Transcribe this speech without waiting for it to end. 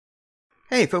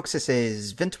Hey folks, this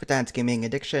is Vince with Dad's Gaming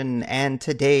Addiction, and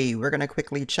today we're going to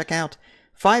quickly check out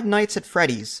Five Nights at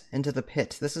Freddy's Into the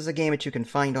Pit. This is a game that you can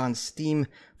find on Steam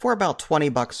for about 20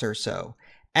 bucks or so.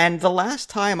 And the last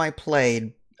time I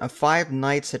played a Five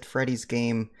Nights at Freddy's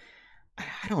game,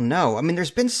 I don't know. I mean,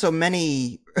 there's been so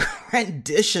many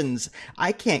renditions,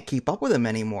 I can't keep up with them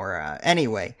anymore.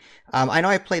 Anyway, I know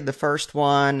I played the first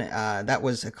one. That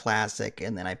was a classic.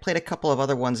 And then I played a couple of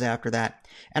other ones after that.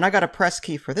 And I got a press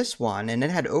key for this one, and it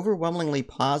had overwhelmingly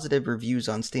positive reviews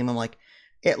on Steam. I'm like,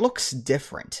 it looks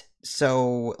different.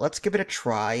 So let's give it a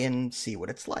try and see what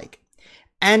it's like.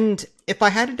 And if I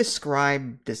had to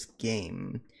describe this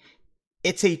game,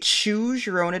 it's a choose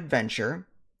your own adventure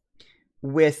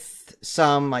with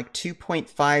some like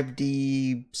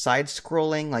 2.5D side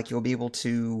scrolling. Like you'll be able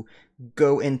to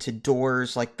go into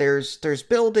doors, like there's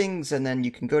buildings, and then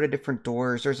you can go to different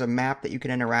doors. There's a map that you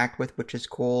can interact with, which is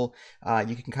cool.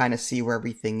 You can kind of see where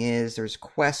everything is. There's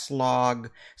quest log,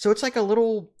 so it's like a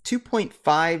little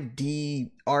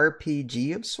 2.5D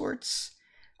RPG of sorts.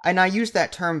 And I use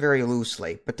that term very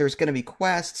loosely, but there's going to be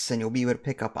quests, and you'll be able to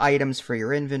pick up items for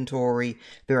your inventory.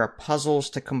 There are puzzles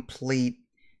to complete,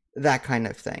 that kind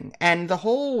of thing. And the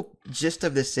whole gist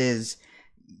of this is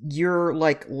you're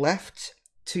like left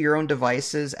to your own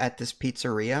devices at this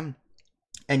pizzeria,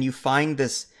 and you find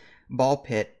this ball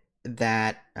pit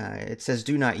that it says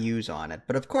do not use on it.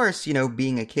 But of course, you know,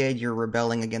 being a kid, you're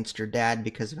rebelling against your dad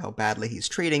because of how badly he's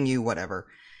treating you, whatever.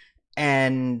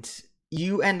 And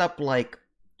you end up like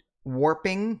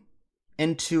warping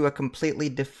into a completely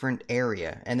different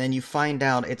area. And then you find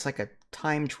out it's like a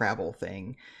time travel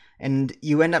thing. And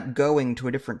you end up going to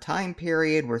a different time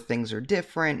period where things are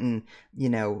different, and, you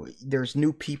know, there's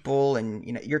new people, and,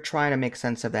 you know, you're trying to make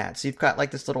sense of that. So you've got like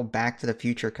this little Back to the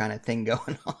Future kind of thing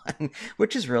going on,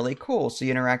 which is really cool. So you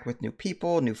interact with new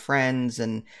people, new friends,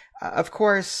 and of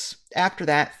course, after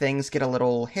that, things get a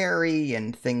little hairy,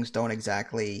 and things don't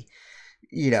exactly,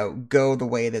 you know, go the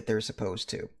way that they're supposed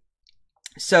to.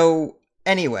 So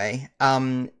anyway,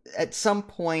 at some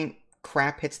point,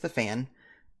 crap hits the fan.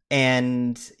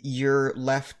 And you're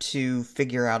left to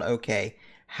figure out, okay,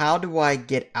 how do I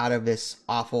get out of this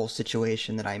awful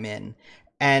situation that I'm in?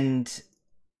 And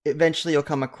eventually you'll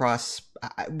come across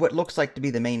what looks like to be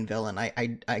the main villain.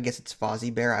 I guess it's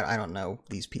Fozzie Bear. I don't know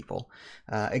these people.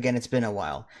 Again, it's been a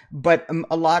while. But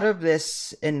a lot of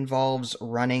this involves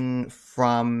running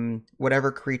from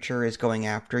whatever creature is going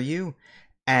after you,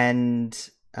 and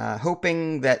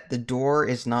hoping that the door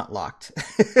is not locked,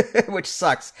 which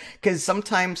sucks, because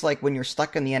sometimes, like, when you're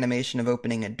stuck in the animation of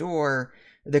opening a door,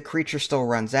 the creature still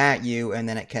runs at you, and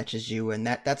then it catches you, and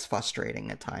that's frustrating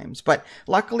at times. But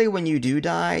luckily, when you do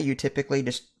die, you typically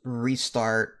just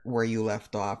restart where you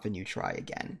left off, and you try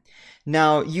again.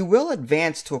 Now, you will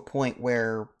advance to a point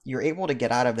where you're able to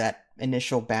get out of that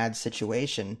initial bad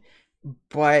situation,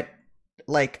 but,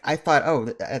 like, I thought,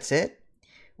 oh, that's it?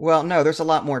 Well, no, there's a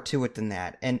lot more to it than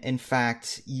that. And in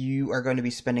fact, you are going to be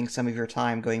spending some of your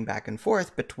time going back and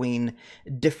forth between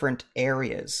different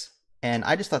areas. And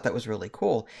I just thought that was really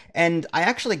cool. And I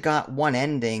actually got one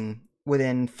ending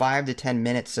within 5 to 10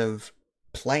 minutes of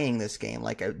playing this game.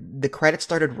 Like, the credits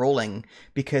started rolling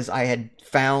because I had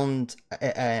found,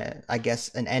 I guess,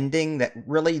 an ending that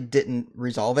really didn't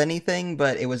resolve anything,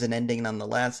 but it was an ending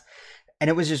nonetheless. And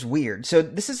it was just weird. So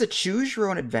this is a choose your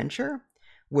own adventure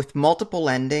with multiple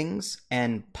endings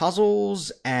and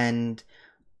puzzles and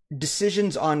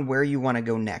decisions on where you want to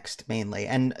go next, mainly.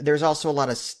 And there's also a lot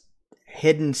of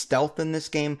hidden stealth in this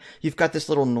game. You've got this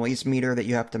little noise meter that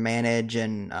you have to manage,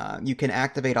 and you can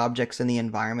activate objects in the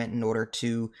environment in order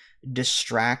to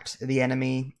distract the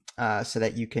enemy, so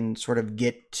that you can sort of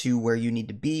get to where you need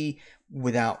to be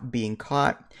without being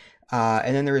caught.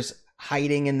 And then there's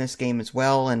hiding in this game as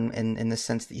well, and in the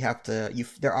sense that you have to,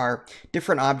 there are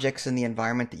different objects in the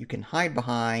environment that you can hide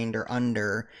behind or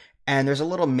under, and there's a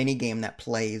little mini game that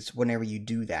plays whenever you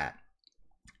do that.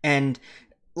 And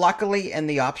luckily, in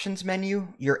the options menu,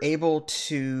 you're able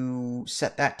to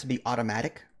set that to be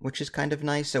automatic, which is kind of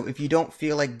nice. So if you don't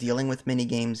feel like dealing with mini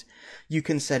games, you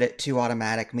can set it to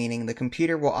automatic, meaning the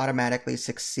computer will automatically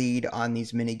succeed on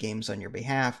these mini games on your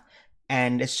behalf.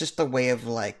 And it's just a way of,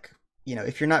 like, you know,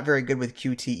 if you're not very good with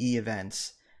QTE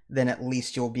events, then at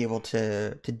least you'll be able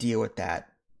to deal with that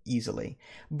easily.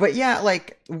 But yeah,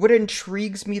 like, what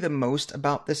intrigues me the most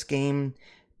about this game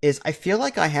is I feel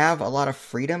like I have a lot of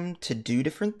freedom to do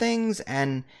different things,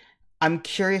 and I'm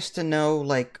curious to know,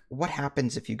 like, what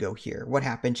happens if you go here? What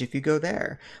happens if you go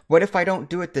there? What if I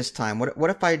don't do it this time? What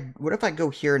if I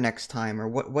go here next time? Or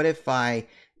what if I,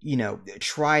 you know,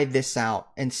 try this out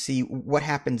and see what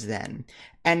happens then?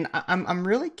 And I'm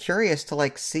really curious to,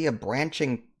 like, see a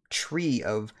branching tree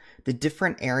of the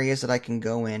different areas that I can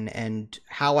go in and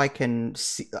how I can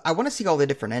see. I want to see all the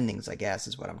different endings, I guess,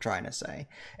 is what I'm trying to say.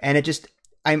 And it just,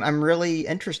 I'm really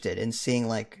interested in seeing,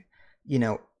 like, you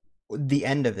know, the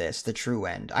end of this, the true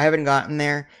end. I haven't gotten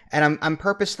there, and I'm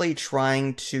purposely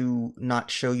trying to not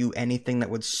show you anything that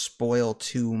would spoil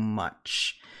too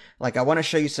much. Like, I want to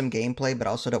show you some gameplay, but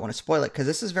also don't want to spoil it, because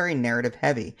this is very narrative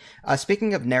heavy.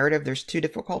 Speaking of narrative, there's 2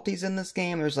 difficulties in this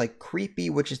game. There's, like,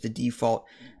 creepy, which is the default,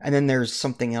 and then there's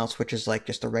something else, which is, like,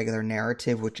 just a regular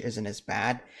narrative, which isn't as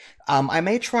bad. I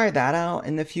may try that out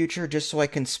in the future, just so I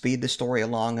can speed the story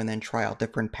along and then try out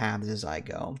different paths as I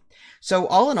go. So,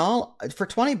 all in all, for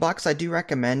 20 bucks, I do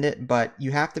recommend it, but you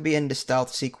have to be into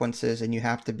stealth sequences, and you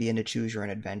have to be into choose your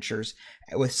own adventures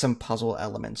with some puzzle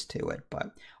elements to it, but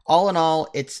all in all,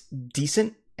 it's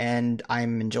decent, and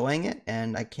I'm enjoying it,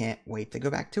 and I can't wait to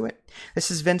go back to it. This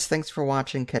is Vince. Thanks for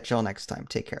watching. Catch y'all next time.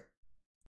 Take care.